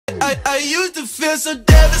I used to feel so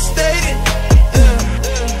devastated.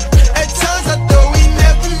 At times I thought we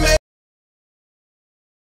never made.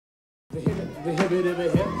 The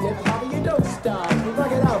hip, how you don't stop. You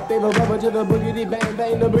rock it out, baby, rubber to the boogity bang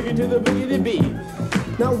bang, the boogie to the boogity beat.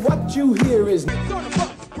 Now what you hear is brakes on the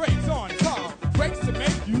bus, brakes on the car, brakes to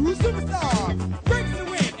make you superstar, brakes to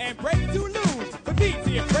win and brakes to lose. The beats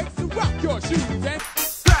here, brakes to rock your shoes and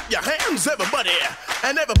clap your hands, everybody,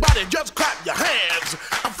 and everybody just clap your hands.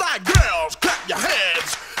 I'm fly girls, clap your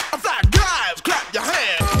hands. I'm fly guys, clap your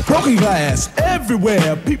hands. Broken glass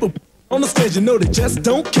everywhere. People on the stage, you know they just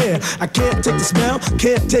don't care. I can't take the smell,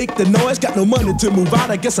 can't take the noise. Got no money to move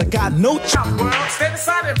out, I guess I got no choice. World, stand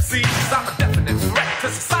aside MC, cause I'm a definite threat to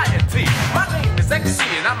society. My name is XC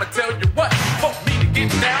and I'ma tell you what. For me to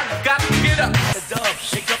get down, you got to get up. The dove,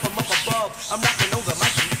 shake up, I'm up above. I'm knocking over my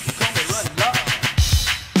feet, you call me Run Love.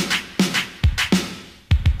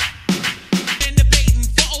 Been debating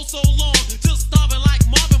for oh so long, just starving like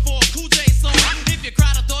Marvin for a Cool J song. If you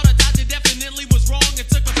cried, I thought I died, you definitely was wrong. It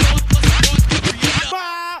took a thought plus a thought to create a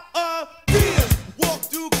Walk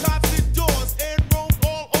through cops and doors and roam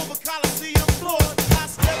all over Coliseum floors. I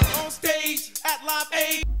stepped on stage at Live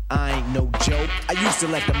Aid. I ain't no joke. I used to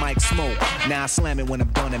let the mic smoke. Now I slam it when I'm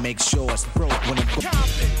done and make sure it's broke when I'm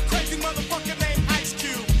Compton, crazy motherfucker named Ice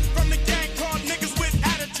Cube. From the gang called niggas with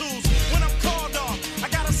attitudes. When I'm called off, I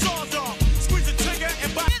got a sawed off. Squeeze the trigger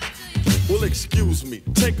and well, excuse me,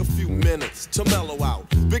 take a few minutes to mellow out.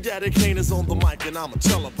 Big Daddy Kane is on the mic and I'ma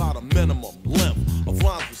tell about a minimum length of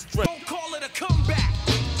rhymes with strength. Don't call it a comeback.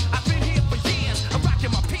 I've been here for years. I'm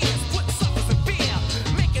rocking my pants, putting suckers in fear,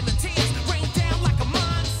 making the tears rain down like a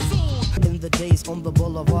monsoon. In the days on the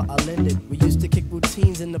boulevard I landed, we used to kick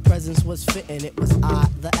routines and the presence was fitting. It was I,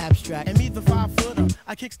 the abstract, and me the 5-footer.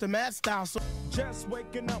 I kicks the mad style. So just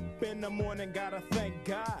waking up in the morning, gotta thank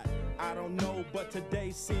God. I don't know, but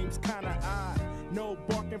today seems kinda odd. No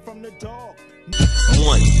barking from the dog.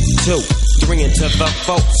 1, 2, 3 into the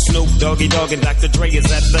 4. Snoop Doggy Dogg and Dr. Dre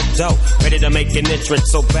is at the door, ready to make an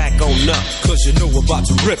entrance, so back on up, cause you know we're about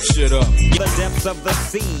to rip shit up. the depths of the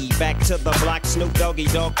sea. Back to the block, Snoop Doggy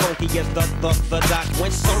Dogg, funky as the doc.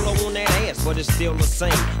 Went solo on that ass, but it's still the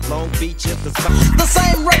same. Long Beach is the spot. the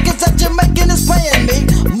same records that you're making is paying me.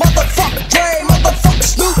 Motherfucker Dre, motherfucker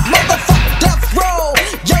Snoop, motherfucker Death Row.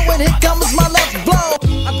 Yo, and here comes my left blow.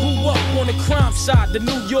 I grew up on the crime side, the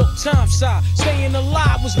New York Times side. Staying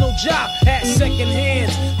alive was no job, had second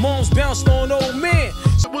hands. Moms bounced on old men.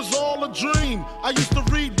 It was all a dream. I used to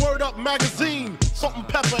read Word Up magazine. Salt and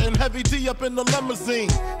Pepper and Heavy D up in the limousine.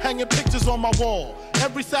 Hanging pictures on my wall.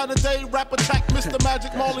 Every Saturday, rap attack Mr.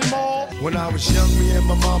 Magic Marley Marl. When I was young, me and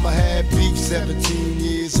my mama had beef. 17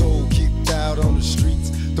 years old, kicked out on the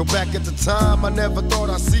streets. Though back at the time, I never thought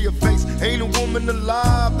I'd see her face. Ain't a woman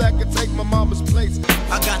alive that could take my mama's place.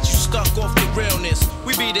 I got you stuck off the realness.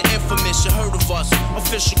 We be the infamous, you heard of us.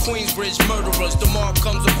 Official Queensbridge murderers. The mob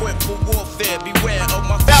comes equipped for warfare. Beware of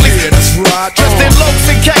my Yeah, that's right. Dressed in loafs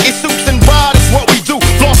and khaki suits and ride is what we do.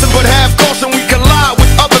 Flossing but have caution, we collide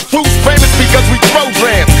with other troops. Famous because we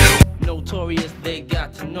program. Notorious, they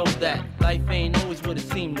got to know that life ain't always what it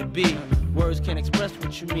seemed to be. Words can't express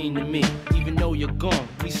what you mean to me. Even though you're gone,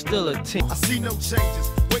 we still a team. I see no changes.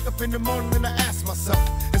 Wake up in the morning and I ask myself,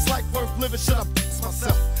 is life worth living? Should I piss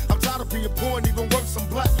myself? I'm tired of being poor and even worse, I'm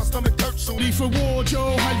black. My stomach hurts so. For war,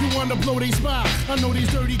 Joe, how you wanna blow they spot? I know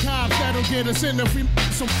these dirty cops that'll get us in the free.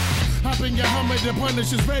 So hop in your Hummer, the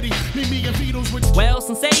punish is ready. Meet me and Beatles with. Well,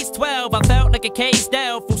 since age 12, I felt like a caged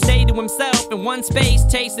elf who stayed to himself in one space,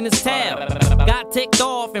 chasing his tail. Got ticked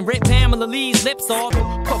off and ripped Pamela Lee's lips off.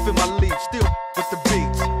 Puffin' my leaf, still with the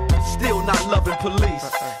beats. Still not loving police.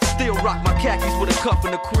 Still rock my khakis with a cuff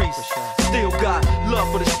and a crease. Still got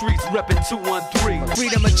love for the streets, reppin' 213.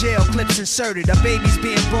 Freedom of jail, clips inserted. A baby's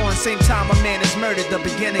being born, same time a man is murdered. The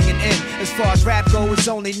beginning and end. As far as rap go, it's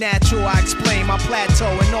only natural. I explain my plateau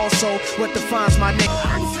and also what defines my name.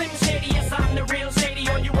 I'm Slim Shady, yes, I'm the real Shady.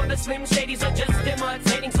 All you other Slim Shadys are just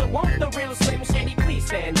imitating. So won't the real Slim Shady please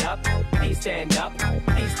stand up? Please stand up.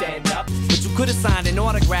 Please stand up. But you could have signed an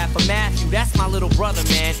autograph for Matthew. That's my little brother,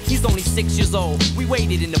 man. He's only 6 years old. We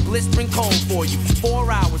waited in the blistering cold for you for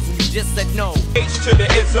 4 hours and you just said no. H to the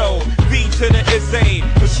Izzo, V to the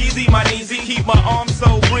Izane. But she's my kneesy, keep my arms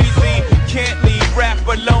so breezy. Can't leave rap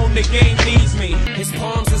alone, the game needs me. His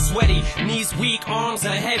palms are sweaty, knees weak, arms are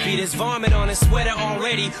heavy. There's vomit on his sweater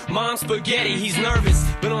already. Mom's spaghetti, he's nervous,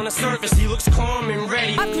 but on the surface he looks calm and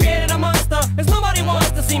ready. I created a monster, cause nobody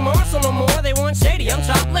wants to see Marshall no more. They want Shady, I'm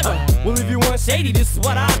chopped liver. Well, if you want Shady, this is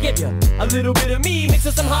what I'll give you. A little bit of me mixed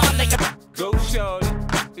with some hard liquor. Go shorty,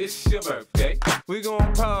 it's your birthday. We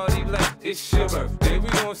gon' party like it's your birthday. We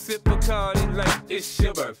gon' sip a party like it's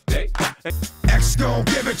your birthday. X gon'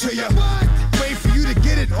 give it to you. Wait for you to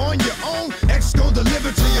get it on your own. X gon'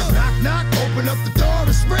 deliver to you. Knock, knock, open up the door,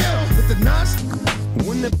 it's real. With the nuts.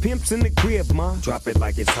 When the pimp's in the crib, ma, drop it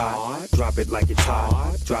like it's hot. Drop it like it's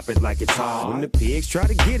hot. Drop it like it's hot. When the pigs try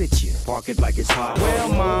to get at you, park it like it's hot. Well,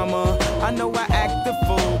 mama, I know I act the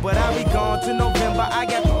fool, but I'll be gone to November. I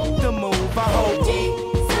got to move. I hope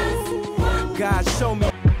God show me.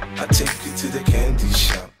 I take you to the candy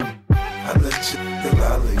shop. I let you the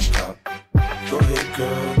lollipop. Go ahead,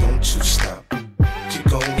 girl, don't you stop. Keep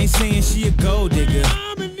going. Ain't saying she a gold digger,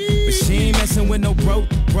 but she ain't messing with no broke.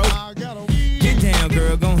 Get down,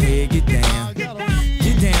 girl, gon' ahead, get down.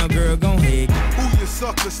 Get down, girl, gon' ahead. Who you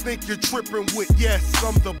suckers think you're tripping with? Yes,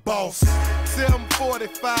 I'm the boss.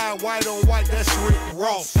 745, white on white, that's Rick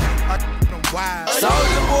Ross. I them wild.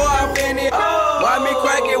 Soldier boy, I'm in it. Why me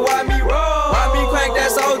crack it? Why me roll? Why me crack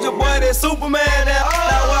that soldier boy? That Superman? That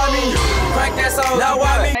now why me crack that soldier? Now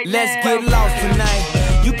why me? Let's get lost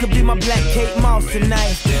tonight. You could be my black Kate Moss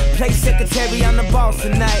tonight. Play secretary, I'm the boss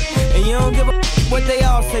tonight. And you don't give a what they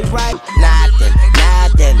all say, right? Nothing,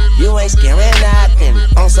 nothing. You ain't scaring nothing.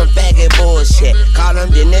 On some faggot bullshit. Call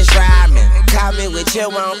them Dennis Rodman. Call me with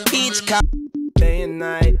your own peach cup. Day and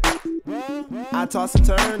night. I toss and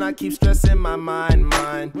turn, I keep stressing my mind.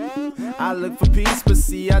 I look for peace, but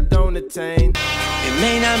see I don't attain. It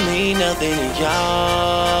may not mean nothing to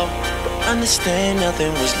y'all, but understand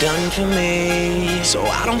nothing was done for me, so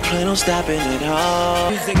I don't plan on stopping at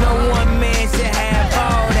all. No one man should have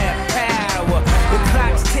all that power. The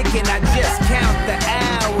clock's ticking, I just count the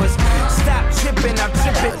hours. Stop tripping, I'm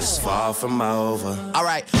tripping. It's far from over.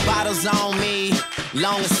 Alright, bottles on me,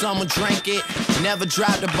 long as someone drink it. Never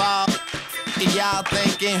drop the ball. Y'all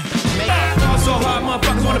thinking, fall so hard,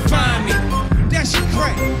 motherfuckers wanna find me. That shit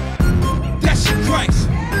crack. That shit cracks.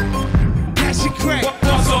 That shit crack.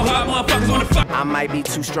 Fall so hard, motherfuckers wanna find me. I might be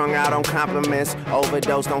too strung out on compliments,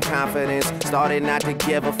 overdosed on confidence. Started not to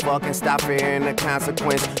give a fuck and stop fearing the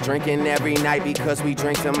consequence. Drinking every night because we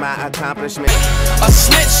drink to my accomplishments. A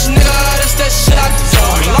snitch, nigga, that's that shit I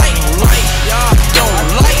don't like, y'all.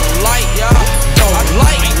 Don't like, y'all. Don't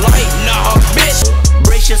like, nah, bitch.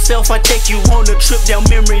 Brace yourself, I take you on a trip down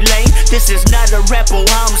memory lane. This is not a rapper,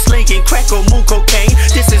 I'm slinging crack or moon cocaine.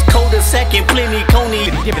 This is cul-de-sac and plenty coney.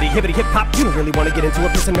 Hibbity, hibbity, hip hop. You don't really want to get into a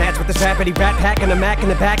piss and match with this rappity rat pack and a Mac in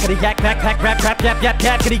the back of the yak backpack rap yap yap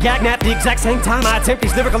yackity yak nap. The exact same time I attempt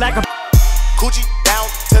these lyrical lack of Coochie down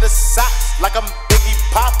to the socks like I'm Biggie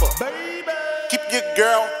Popper. Keep your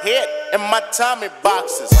girl head in my Tommy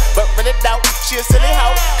boxes, but when it out, she a silly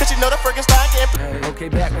hoe, cause she know the Frankenstein can't. Okay,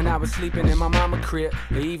 back when I was sleeping in my mama crib,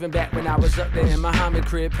 or even back when I was up there in my Muhammad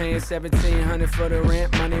crib, paying $1,700 for the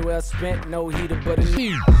rent, money well spent, no heater but a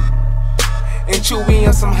knee. And Chewy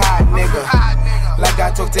on some hot nigga, like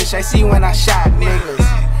I told Tish, I see when I shot niggas.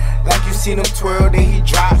 Like you seen him twirl, then he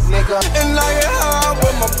drop, nigga. And like it hard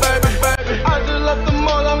with my baby. I just left the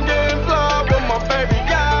mall, I'm getting flawed with my baby,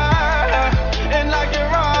 yeah. And like it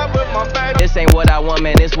ride with my baby. This ain't what I want,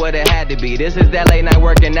 man, this what it had to be. This is that late night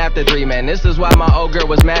working after 3, man. This is why my old girl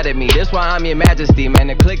was mad at me. This why I'm your majesty, man.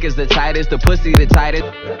 The click is the tightest, the pussy the tightest.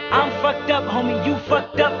 I'm fucked up, homie, you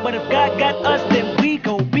fucked up. But if God got us, then we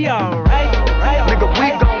gon' be alright. Nigga,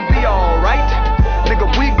 we gon' be alright. Nigga,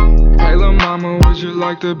 we. Hey, lil' mama, would you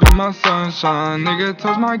like to be my sunshine? Nigga,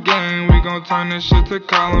 touch my game, we gon' turn this shit to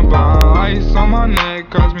Columbine. Ice on my neck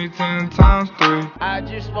cost me 10 times 3. I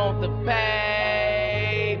just want the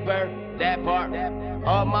paper, that part.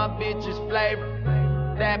 All my bitches flavor,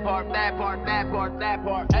 that part,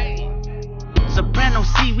 hey. Soprano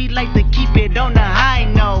C, we like to keep it on the high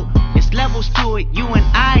note. It's levels to it, you and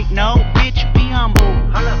I know. Bitch, be humble.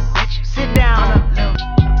 Hold up, bitch, sit down.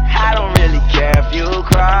 I don't really care if you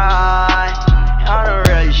cry. I don't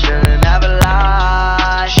really shouldn't have a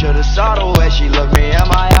lie. Should've saw the way she looked me in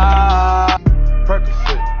my eye.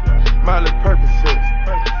 Percocet, Miley Percocet,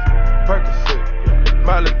 Percocet,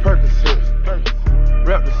 Miley Percocet,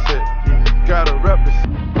 rep the set, gotta rep the set.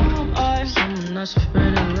 I'm not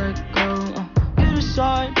afraid to let go. You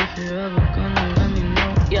decide if you're ever gonna let me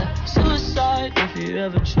know. Yeah, suicide if you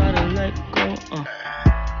ever try to let go.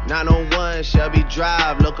 901 Shelby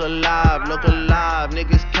Drive, look alive,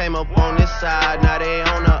 niggas came up on this side, now they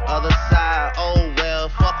on the other side, oh well,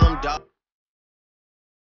 fuck them, dog.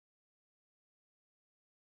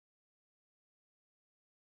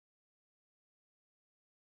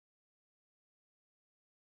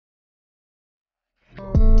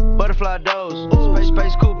 Butterfly dose,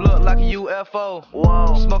 space coupe look like a UFO.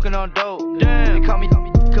 Whoa, smoking on dope. Damn, they call me,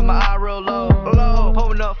 cause my eye real low.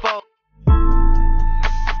 Pulling up 4